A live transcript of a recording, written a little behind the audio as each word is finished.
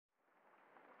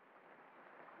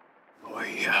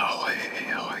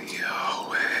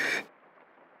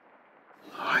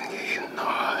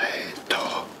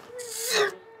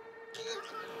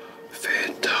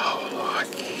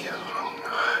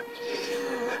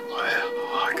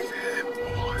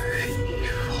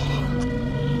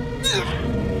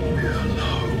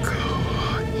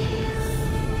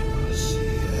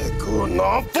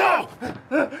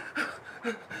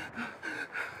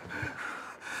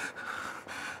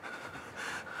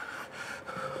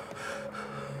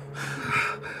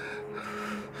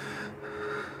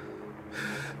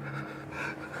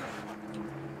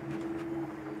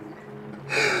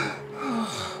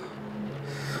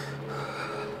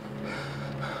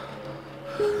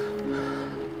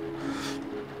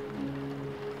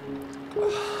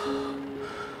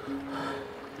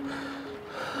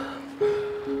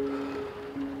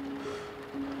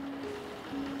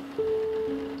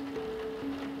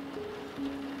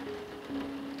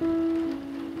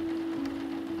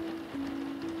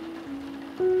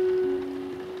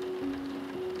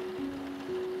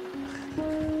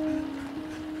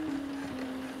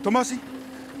Tomasi?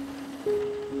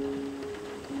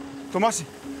 Tomasi?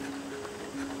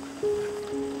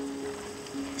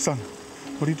 Son,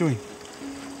 what are you doing?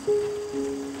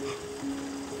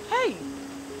 Hey!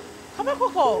 Hama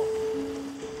koko?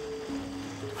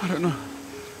 I don't know.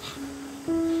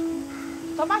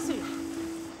 Tomasi?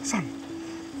 Son.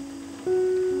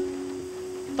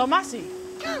 Tomasi?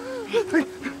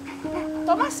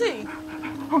 Tomasi?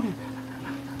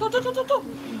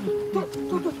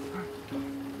 Tu.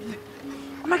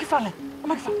 Amaki fale.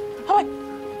 Away.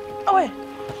 Away.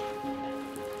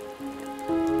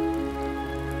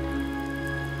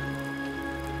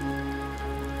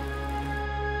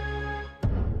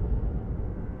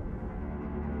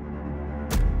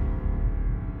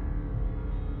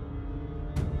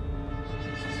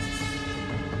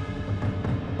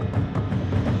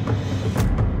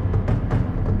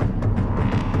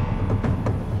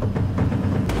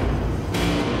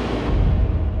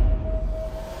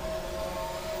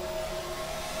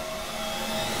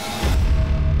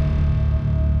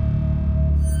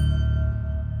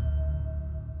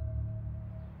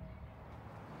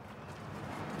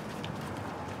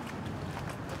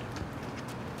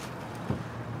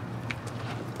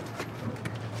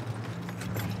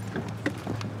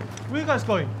 Where are you guys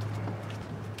going?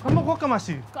 Kamu kau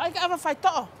kamasi? Kai ka ava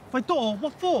faito'o. Faito'o?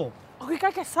 What for? O ki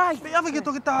kai ke sai. Pe ave ke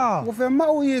toke tā. Ko whea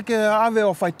mau I ke ave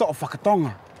o whaitoa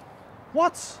whakatonga.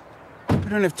 What? We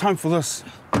don't have time for this.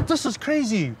 This is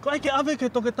crazy. Kai ke ave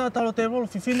ke toke tā taro te rolo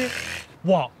whiwhine.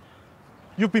 What?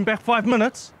 You've been back 5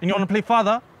 minutes and you want to play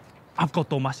father? I've got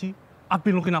Tomasi. I've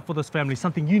been looking out for this family,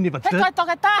 something you never did. He kai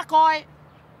toke tā koi.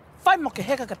 Whai mo ke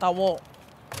heka ke tawo.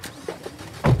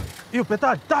 Ew, pe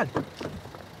Dad.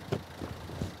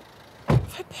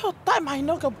 Whai peo tai mai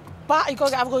no ka ba I koi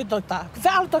ke ava koi toke tā.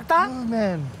 Whai alu toke tā? Oh,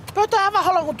 man. Peo tai ava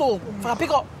holongo tū.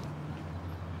 Whakapiko.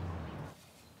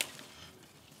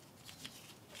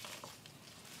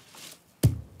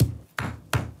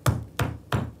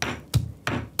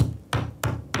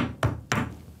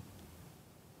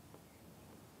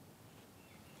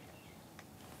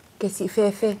 Ke si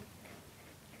whewhe.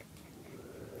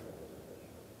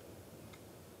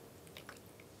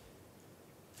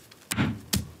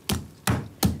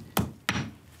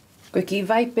 Koe ki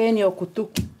vai pēne o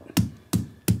kutuki.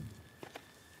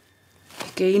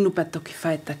 Ke inu pa toki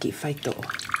whaeta ki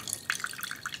whaitoa.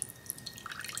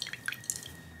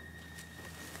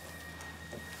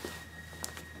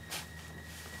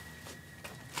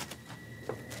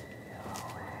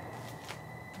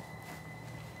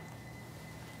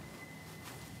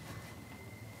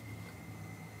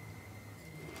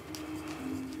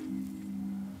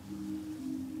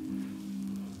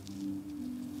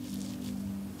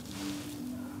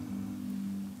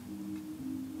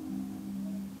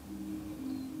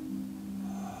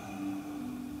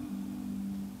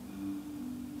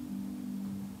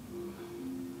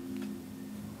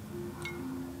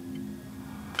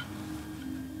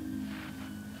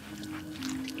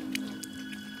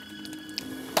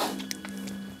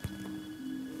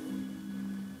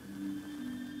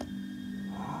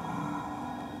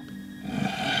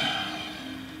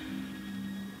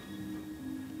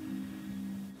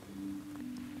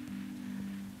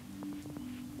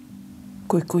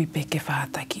 Kui peke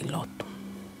whātai ki lotu.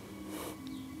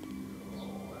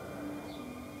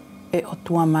 E o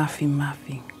tua mafi.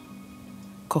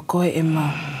 Ko koe e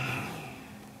mau.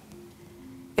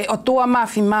 E o tua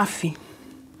mafi.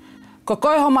 Ko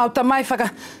koe ho mau tamai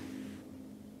whaka...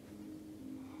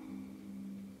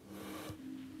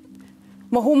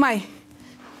 Mohu mai.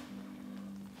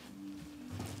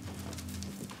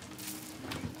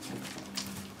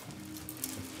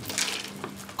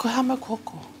 Ko hama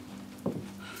koko.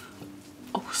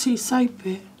 Oku si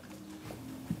saipe.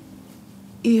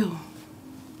 Io.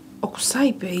 Oku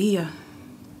saipe ia.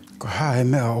 Ko hā he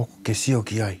mea oku ke sio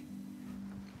ki ai.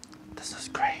 This is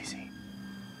crazy.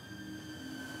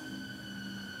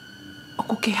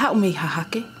 Oku ke hau mei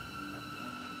hahake.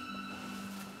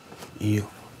 Io.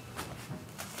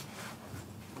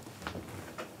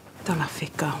 Tala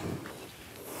whekau.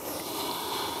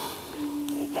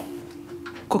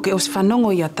 Ko ke os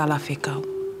whanongo ia tala whekau.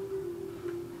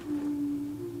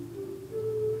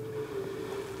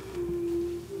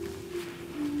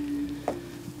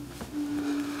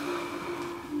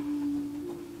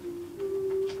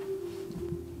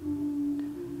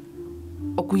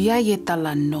 Oku iai e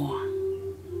tala noa.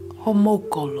 Ho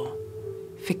moukolo.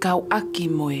 Whekau aki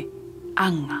moe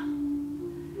anga.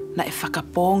 Na e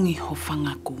whakapongi ho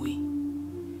whangakui.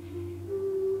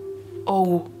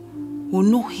 O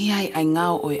unuhi ai ai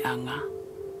ngao oe anga.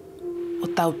 O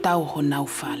tau ho nau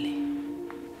whale.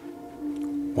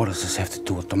 What does this have to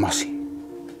do with Tomasi?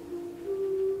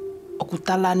 Oku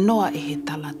tala noa e he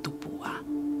tala tupua.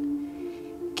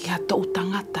 Ki hato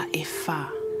utangata e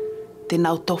wha. Te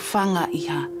nau tō whanga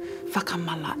iha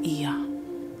whakamala ia.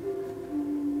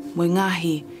 Moe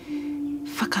ngahi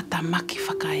whakatamaki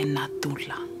whakae nā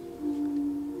tula.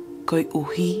 Koi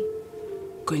uhi,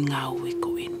 koi ngau e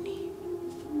ko eni.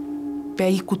 Pea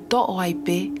iku to'o ai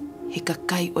pe, he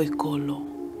kakai oi kolo.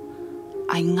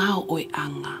 Ai ngau oi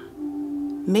anga.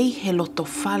 Mei he loto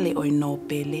whale oi nō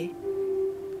pele.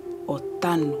 O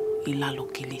tanu i lalo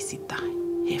kilisitai,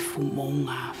 he fumo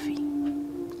ngāwhi.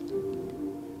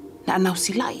 Na anau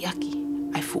silai aki,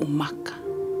 ai fu umaka.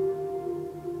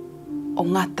 O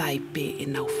ngata ai pe e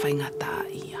nau Faingata'A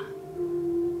ia.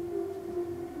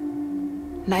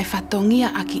 Na e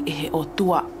whatongia aki e he o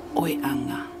tua oe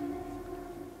anga.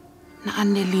 Na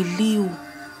ane liliu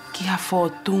ki ha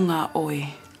whōtunga oe.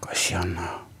 Ka siana.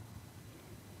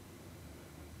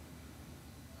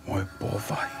 Moe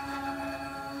pōwai.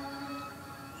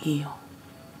 Io.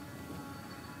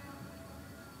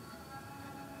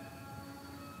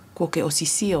 Ko ke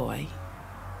osisio ai.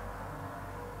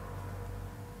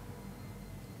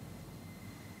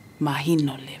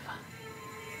 Mahino lewa.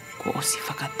 Ko osi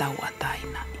whakatau a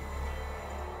tainai.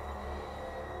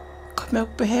 Ka mea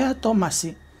pehea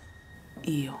Tomasi.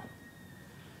 Io.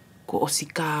 Ko osi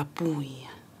ka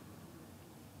puia.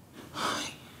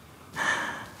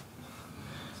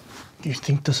 Do you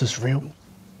think this is real?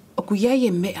 Oku iai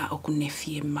e mea oku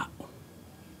nefi e mau.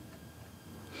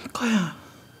 Koia.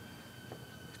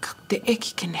 Ka te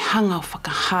eki ke ne hanga o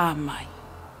whakahā mai.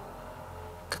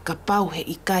 Ka kapau he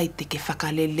ikai te ke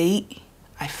whakalelei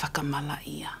ai whakamala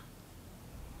ia.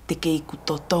 Te ke iku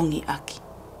totongi aki.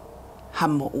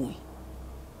 Hamo ui.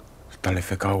 Tale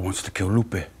whekau wants to kill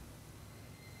Lupe.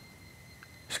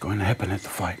 It's going to happen at the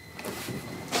fight.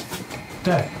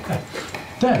 Dad.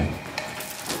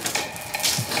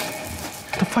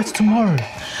 The fight's tomorrow.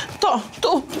 To.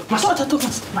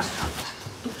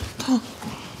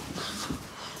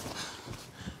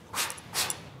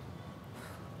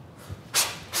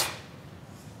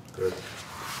 Good.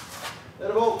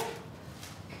 Edible.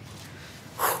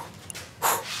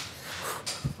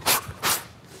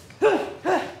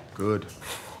 Good.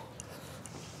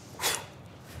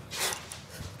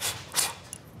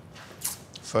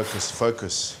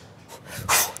 Focus.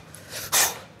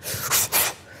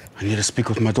 I need to speak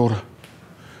with my daughter.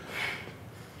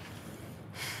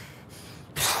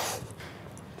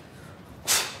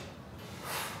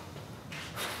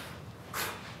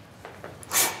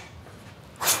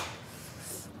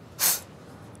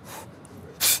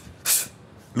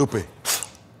 Lupe. You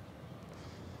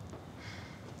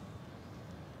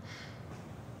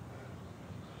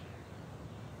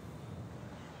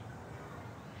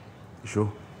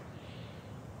sure?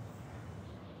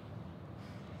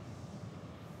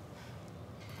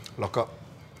 Lock up.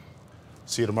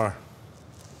 See you tomorrow.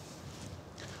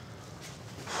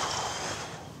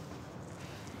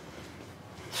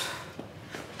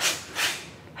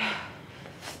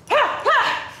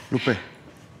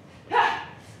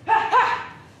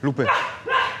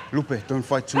 Lupe, don't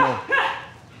fight tomorrow.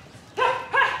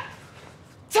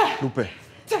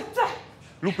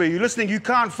 Lupe, you listening? You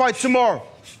can't fight tomorrow.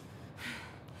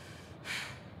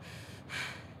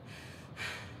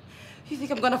 You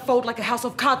think I'm gonna fold like a house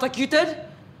of cards like you did?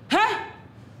 Huh?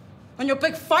 On your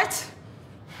big fight?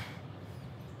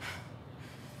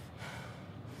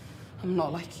 I'm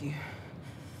not like you.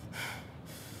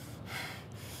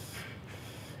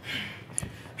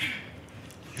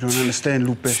 You don't understand,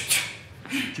 Lupe.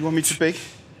 Do you want me to beg?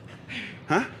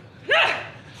 Huh?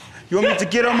 You want me to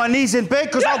get on my knees and beg?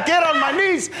 Because I'll get on my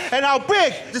knees and I'll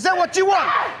beg. Is that what you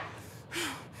want?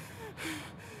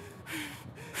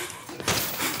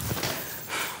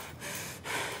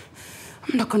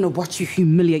 I'm not gonna watch you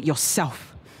humiliate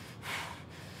yourself.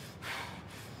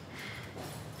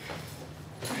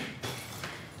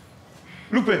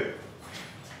 Lupe!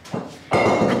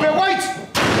 Lupe, wait!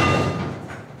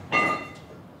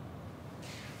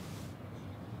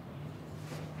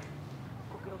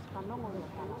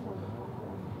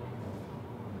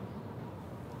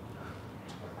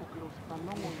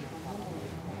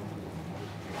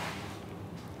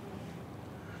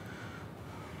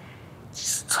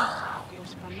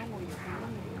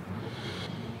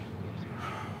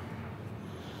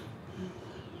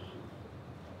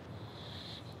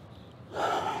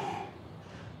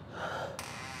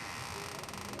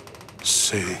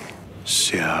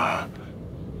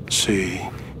 Si,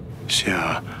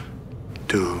 sia,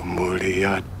 tu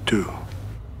muliatu.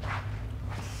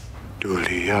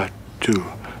 Tuliatu,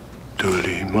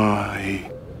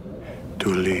 tulimai,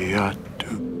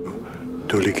 tuliatu,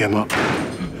 tulikema.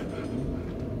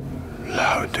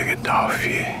 Lau te ke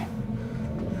tawhie.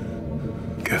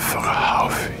 Ke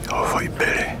whakahawhi o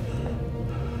whaipere.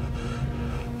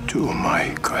 Tu mai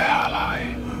koe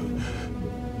halai.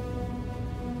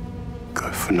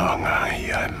 Koe whananga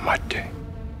ia e mate.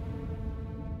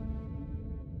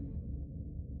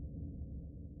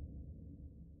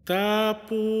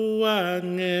 Tapua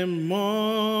nge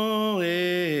mo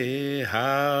e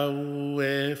hau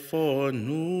e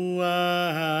whonua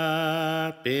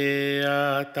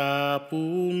pea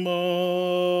tapu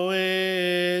mo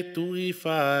e tui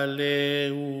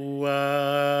whale ua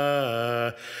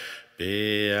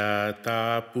pea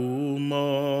tapu mo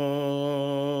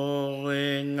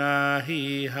e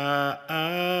ngahi haa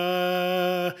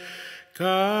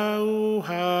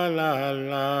kauhalala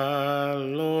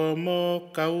lomo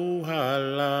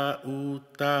kauhala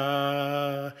uta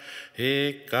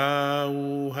he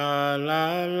kauhalala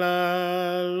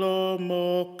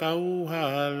lomo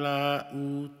kauhala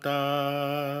uta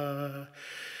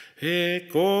he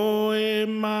koe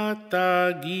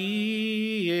matagi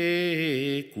e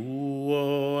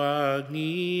kuo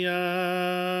angiani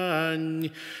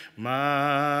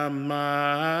Mama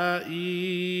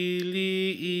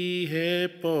ili I he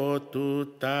potu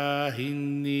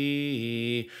tahini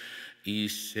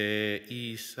ise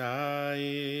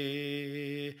isae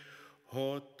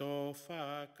hoto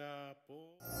whakapo.